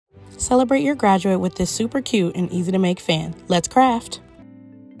Celebrate your graduate with this super cute and easy to make fan. Let's craft!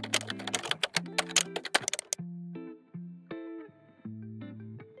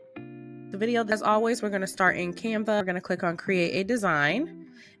 The video, as always, we're going to start in Canva. We're going to click on Create a Design.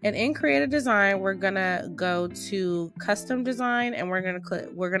 And in Create a Design, we're going to go to Custom Design, and we're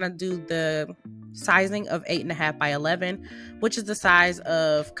going to do the sizing of 8.5 by 11, which is the size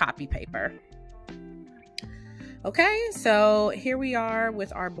of copy paper. Okay, so here we are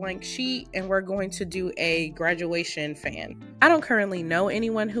with our blank sheet, and we're going to do a graduation fan. I don't currently know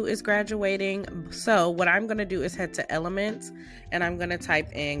anyone who is graduating, so what I'm going to do is head to Elements, and I'm going to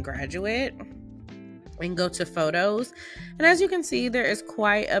type in graduate and go to photos. And as you can see, there is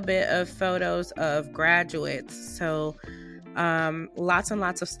quite a bit of photos of graduates. So lots and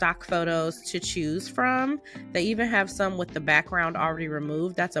lots of stock photos to choose from. They even have some with the background already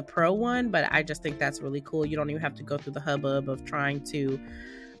removed. That's a pro one, but I just think that's really cool. You don't even have to go through the hubbub of trying to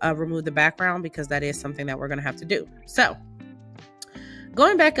remove the background, because that is something that we're going to have to do. So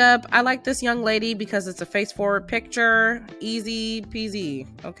going back up, I like this young lady because it's a face forward picture. Easy peasy.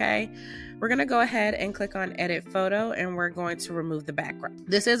 Okay, we're going to go ahead and click on edit photo, and we're going to remove the background.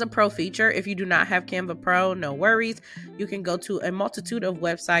 This is a pro feature. If you do not have Canva Pro, no worries. You can go to a multitude of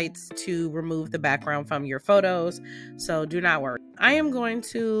websites to remove the background from your photos, so do not worry. I am going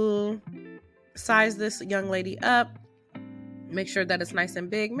to size this young lady up, make sure that it's nice and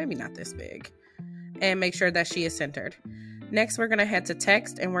big, maybe not this big, and make sure that she is centered. Next, we're going to head to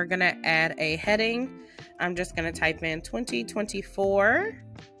text, and we're going to add a heading. I'm just going to type in 2024.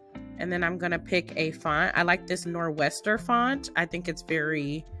 And then I'm going to pick a font. I like this Nor'Wester font. I think it's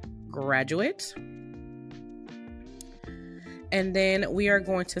very graduate. And then we are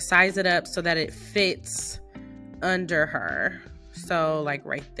going to size it up so that it fits under her. So like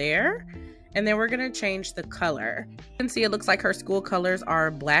right there. And then we're going to change the color. You can see it looks like her school colors are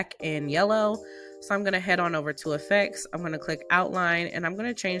black and yellow. So I'm going to head on over to Effects. I'm going to click Outline, and I'm going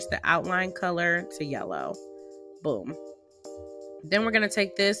to change the outline color to yellow. Boom. Then we're going to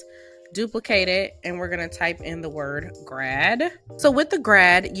take this, duplicate it, and we're going to type in the word grad. So with the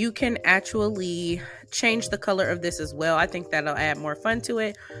grad, you can actually change the color of this as well. I think that'll add more fun to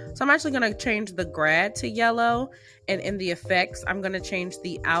it. So I'm actually going to change the grad to yellow, and in the effects, I'm going to change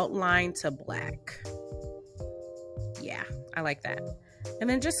the outline to black. Yeah, I like that. And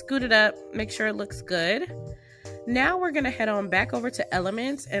then just scoot it up, make sure it looks good. Now we're going to head on back over to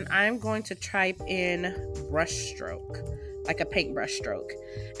Elements, and I'm going to type in brush stroke, like a paintbrush stroke.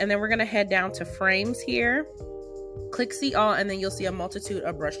 And then we're going to head down to frames here, click see all, and then you'll see a multitude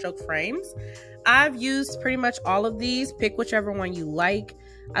of brushstroke frames. I've used pretty much all of these. Pick whichever one you like.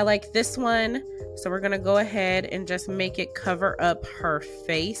 I like this one, so we're going to go ahead and just make it cover up her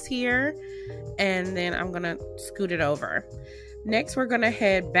face here, and then I'm going to scoot it over. Next, we're going to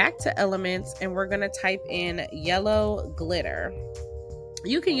head back to Elements, and we're going to type in yellow glitter.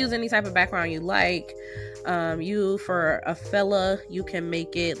 You can use any type of background you like. For a fella, you can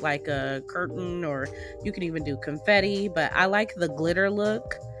make it like a curtain, or you can even do confetti, but I like the glitter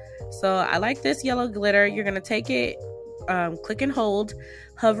look. So I like this yellow glitter. You're going to take it, click and hold,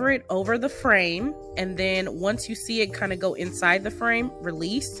 hover it over the frame, and then once you see it kind of go inside the frame,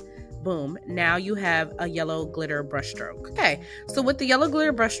 release. Boom, now you have a yellow glitter brushstroke. Okay, so with the yellow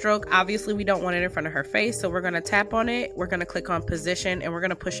glitter brushstroke, obviously we don't want it in front of her face, so we're going to tap on it, we're going to click on position, and we're going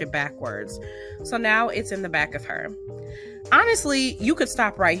to push it backwards. So now it's in the back of her. Honestly, you could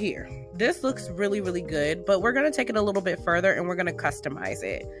stop right here. This looks really, really good, but we're going to take it a little bit further, and we're going to customize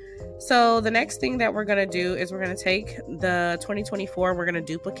it. So the next thing that we're going to do is we're going to take the 2024, we're going to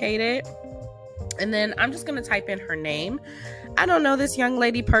duplicate it, and then I'm just going to type in her name. I don't know this young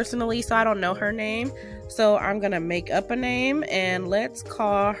lady personally, so I don't know her name. So I'm going to make up a name, and let's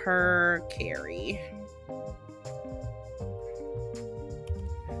call her Carrie.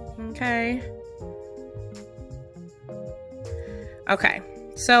 Okay. Okay.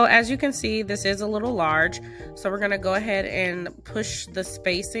 So as you can see, this is a little large. So we're going to go ahead and push the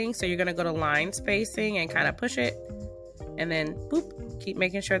spacing. So you're going to go to line spacing and kind of push it. And then boop, keep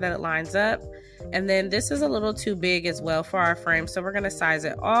making sure that it lines up. And then this is a little too big as well for our frame. So we're going to size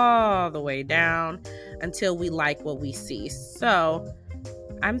it all the way down until we like what we see. So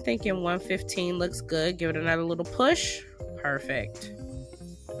I'm thinking 115 looks good. Give it another little push. Perfect.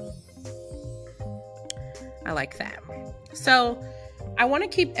 I like that. So I want to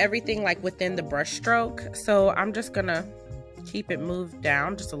keep everything like within the brush stroke. So I'm just going to keep it moved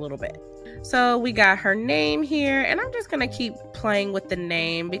down just a little bit. So we got her name here, and I'm just going to keep playing with the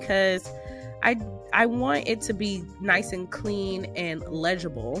name because I want it to be nice and clean and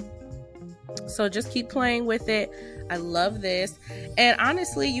legible. So just keep playing with it. I love this. And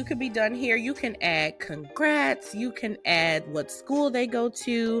honestly, you could be done here. You can add congrats. You can add what school they go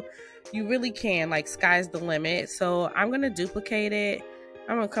to. You really can. Like, sky's the limit. So I'm going to duplicate it.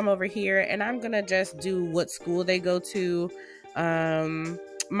 I'm going to come over here and I'm going to just do what school they go to.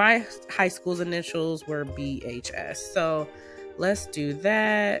 My high school's initials were BHS. So let's do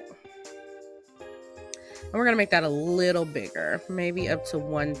that. And we're going to make that a little bigger, maybe up to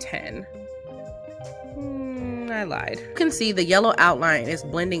 110. I lied. You can see the yellow outline is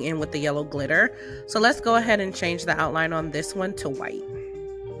blending in with the yellow glitter. So let's go ahead and change the outline on this one to white.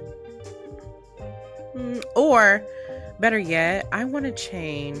 Or better yet, I want to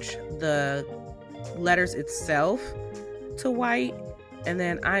change the letters itself to white. And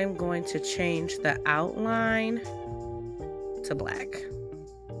then I'm going to change the outline to black.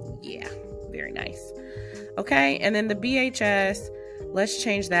 Yeah, very nice. Okay, and then the BHS, let's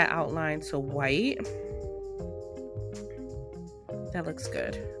change that outline to white. That looks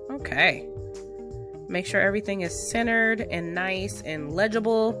good. Okay. Make sure everything is centered and nice and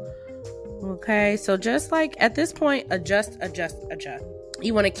legible. Okay, so just like at this point, adjust.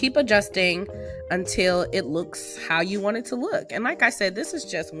 You want to keep adjusting until it looks how you want it to look. And like I said, this is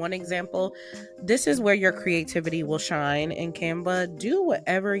just one example. This is where your creativity will shine in Canva. Do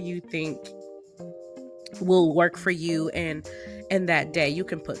whatever you think will work for you and that day. You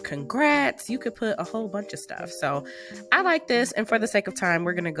can put congrats, you could put a whole bunch of stuff. So I like this, and for the sake of time,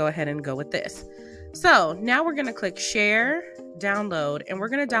 we're gonna go ahead and go with this. So now we're gonna click share, download, and we're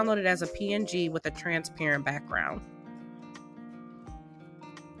gonna download it as a PNG with a transparent background.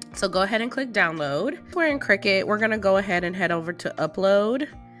 So go ahead and click download. We're in Cricut. We're gonna go ahead and head over to upload,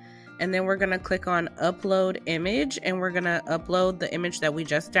 and then we're gonna click on upload image, and we're gonna upload the image that we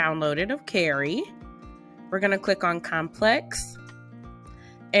just downloaded of Carrie. We're gonna click on complex,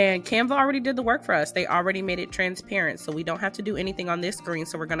 and Canva already did the work for us. They already made it transparent, so we don't have to do anything on this screen.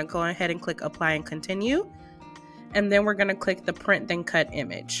 So we're gonna go ahead and click apply and continue. And then we're gonna click the print then cut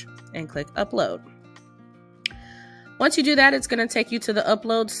image and click upload. Once you do that, it's gonna take you to the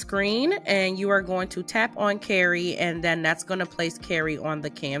upload screen, and you are going to tap on Carrie, and then that's gonna place Carrie on the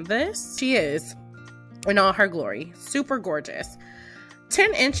canvas. She is in all her glory, super gorgeous.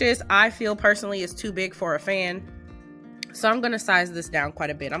 10 inches, I feel personally, is too big for a fan. So I'm going to size this down quite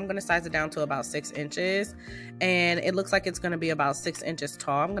a bit. I'm going to size it down to about 6 inches. And it looks like it's going to be about 6 inches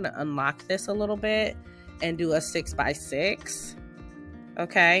tall. I'm going to unlock this a little bit and do a 6x6.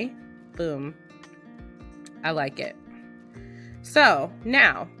 Okay. Boom. I like it. So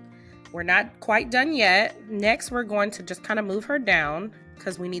now we're not quite done yet. Next, we're going to just kind of move her down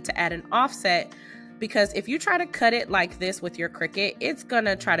because we need to add an offset. Because if you try to cut it like this with your Cricut, it's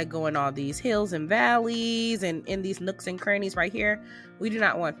gonna try to go in all these hills and valleys and in these nooks and crannies right here. We do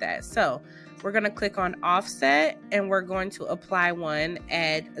not want that. So we're gonna click on offset, and we're going to apply one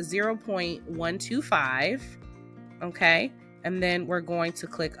at 0.125, okay? And then we're going to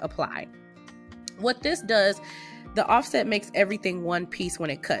click apply. What this does, the offset makes everything one piece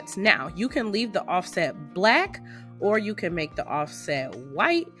when it cuts. Now, you can leave the offset black, or you can make the offset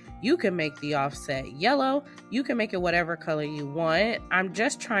white. You can make the offset yellow. You can make it whatever color you want. I'm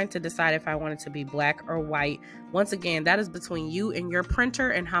just trying to decide if I want it to be black or white. Once again, that is between you and your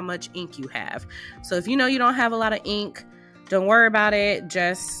printer and how much ink you have. So if you know you don't have a lot of ink, don't worry about it.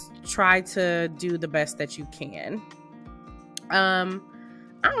 Just try to do the best that you can. I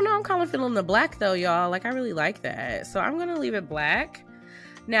don't know. I'm kind of feeling the black though, y'all. Like, I really like that. So I'm going to leave it black.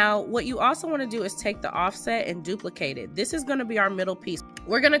 Now, what you also want to do is take the offset and duplicate it. This is going to be our middle piece.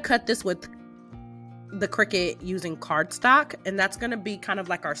 We're going to cut this with the Cricut using cardstock, and that's going to be kind of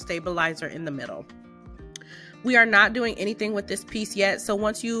like our stabilizer in the middle. We are not doing anything with this piece yet, so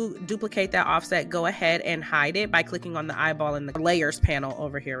once you duplicate that offset, go ahead and hide it by clicking on the eyeball in the layers panel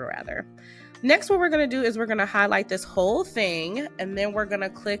over here rather. Next, what we're going to do is we're going to highlight this whole thing, and then we're going to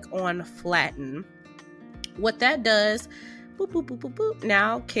click on flatten. What that does, boop, boop, boop, boop, boop.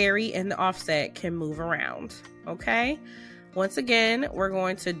 Now Carrie and the offset can move around, okay? Once again, we're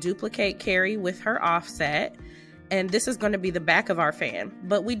going to duplicate Carrie with her offset, and this is going to be the back of our fan.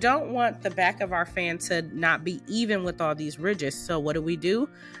 But we don't want the back of our fan to not be even with all these ridges. So what do?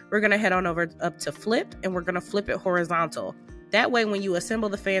 We're going to head on over up to flip, and we're going to flip it horizontal. That way, when you assemble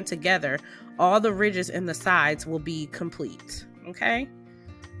the fan together, all the ridges in the sides will be complete, okay?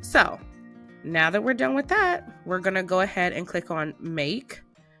 So now that we're done with that, we're going to go ahead and click on make.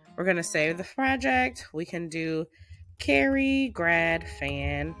 We're going to save the project. We can do Carrie grad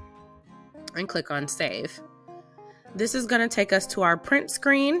fan and click on save. This is going to take us to our print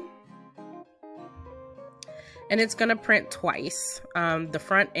screen. and it's gonna print twice, the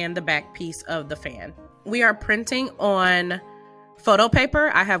front and the back piece of the fan. We are printing on photo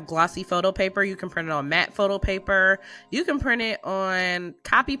paper. I have glossy photo paper. You can print it on matte photo paper. You can print it on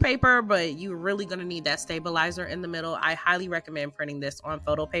copy paper, but you're really gonna need that stabilizer in the middle. I highly recommend printing this on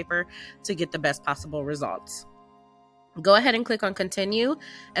photo paper to get the best possible results. Go ahead and click on continue,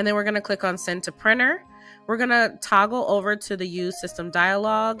 and then we're gonna click on send to printer. We're gonna toggle over to the use system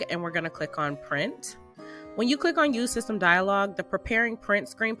dialog, and we're gonna click on print. When you click on use system dialog, the preparing print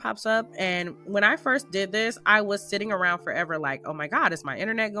screen pops up. And when I first did this, I was sitting around forever like, oh my God, is my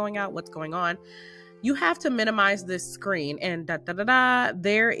internet going out? What's going on? You have to minimize this screen, and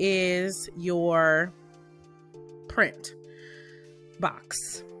there is your print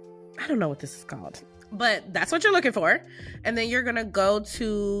box. I don't know what this is called, but that's what you're looking for. And then you're gonna go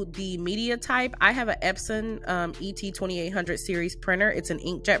to the media type. I have an Epson ET2800 series printer. It's an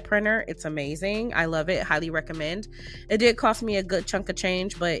inkjet printer. It's amazing. I love it. Highly recommend. It did cost me a good chunk of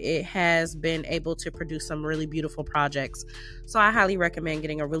change, but it has been able to produce some really beautiful projects. So I highly recommend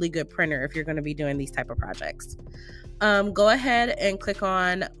getting a really good printer if you're gonna be doing these type of projects. Go ahead and click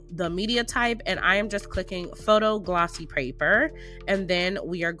on the media type, and I am just clicking photo glossy paper, and then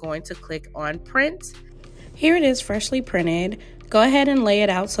we are going to click on print. Here it is, freshly printed. Go ahead and lay it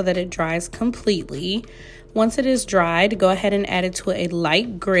out so that it dries completely. Once it is dried, go ahead and add it to a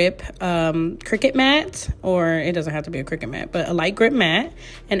light grip Cricut mat, or it doesn't have to be a Cricut mat, but a light grip mat,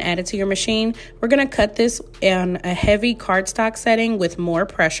 and add it to your machine. We're gonna cut this on a heavy cardstock setting with more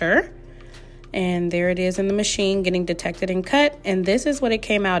pressure. And there it is in the machine getting detected and cut. And this is what it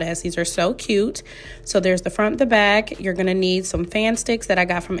came out as. These are so cute. So there's the front, the back. You're gonna need some fan sticks that I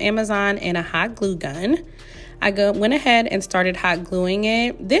got from Amazon and a hot glue gun. I went ahead and started hot gluing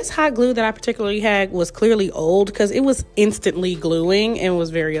it. This hot glue that I particularly had was clearly old because it was instantly gluing and was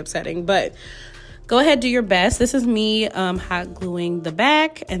very upsetting. But go ahead, do your best. This is me hot gluing the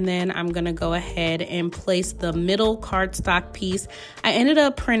back, and then I'm gonna go ahead and place the middle cardstock piece. I ended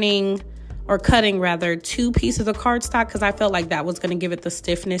up cutting rather, 2 pieces of cardstock because I felt like that was going to give it the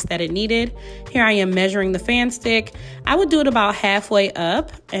stiffness that it needed. Here I am measuring the fan stick. I would do it about halfway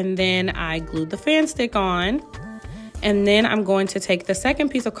up, and then I glued the fan stick on. And then I'm going to take the second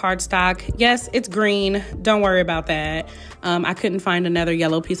piece of cardstock. Yes, it's green. Don't worry about that. I couldn't find another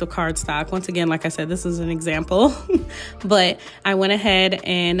yellow piece of cardstock. Once again, like I said, this is an example. But I went ahead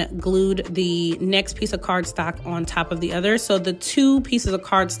and glued the next piece of cardstock on top of the other. So the 2 pieces of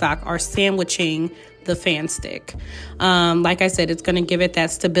cardstock are sandwiching the fan stick. Like I said, it's going to give it that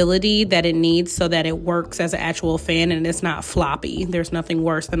stability that it needs so that it works as an actual fan and it's not floppy. There's nothing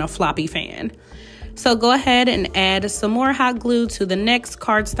worse than a floppy fan. So go ahead and add some more hot glue to the next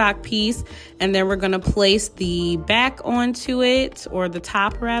cardstock piece, and then we're going to place the back onto it, or the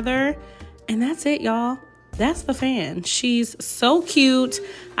top rather, and that's it, y'all. That's the fan. She's so cute.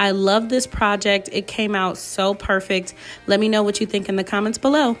 I love this project. It came out so perfect. Let me know what you think in the comments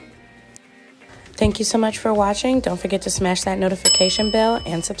below. Thank you so much for watching. Don't forget to smash that notification bell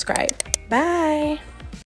and subscribe. Bye.